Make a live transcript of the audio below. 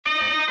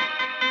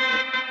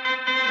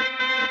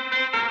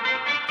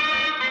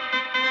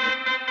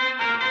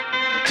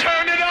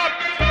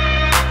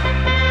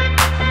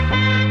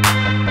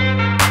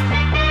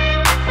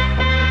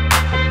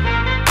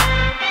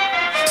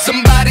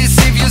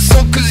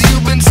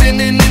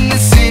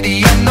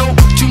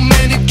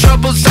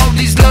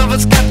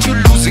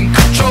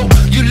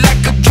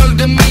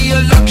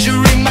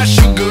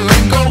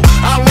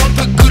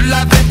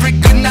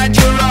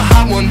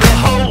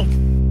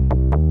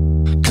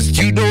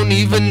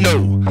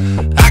know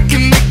I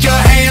can make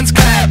your hands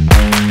clap.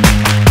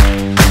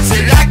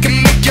 Said I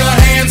can make your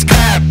hands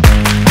clap.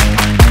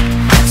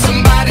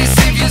 Somebody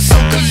save your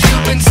soul, cause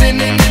you've been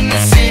sinning in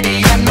the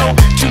city. I know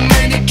too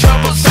many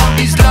troubles, all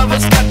these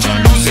lovers got you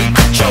losing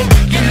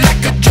control.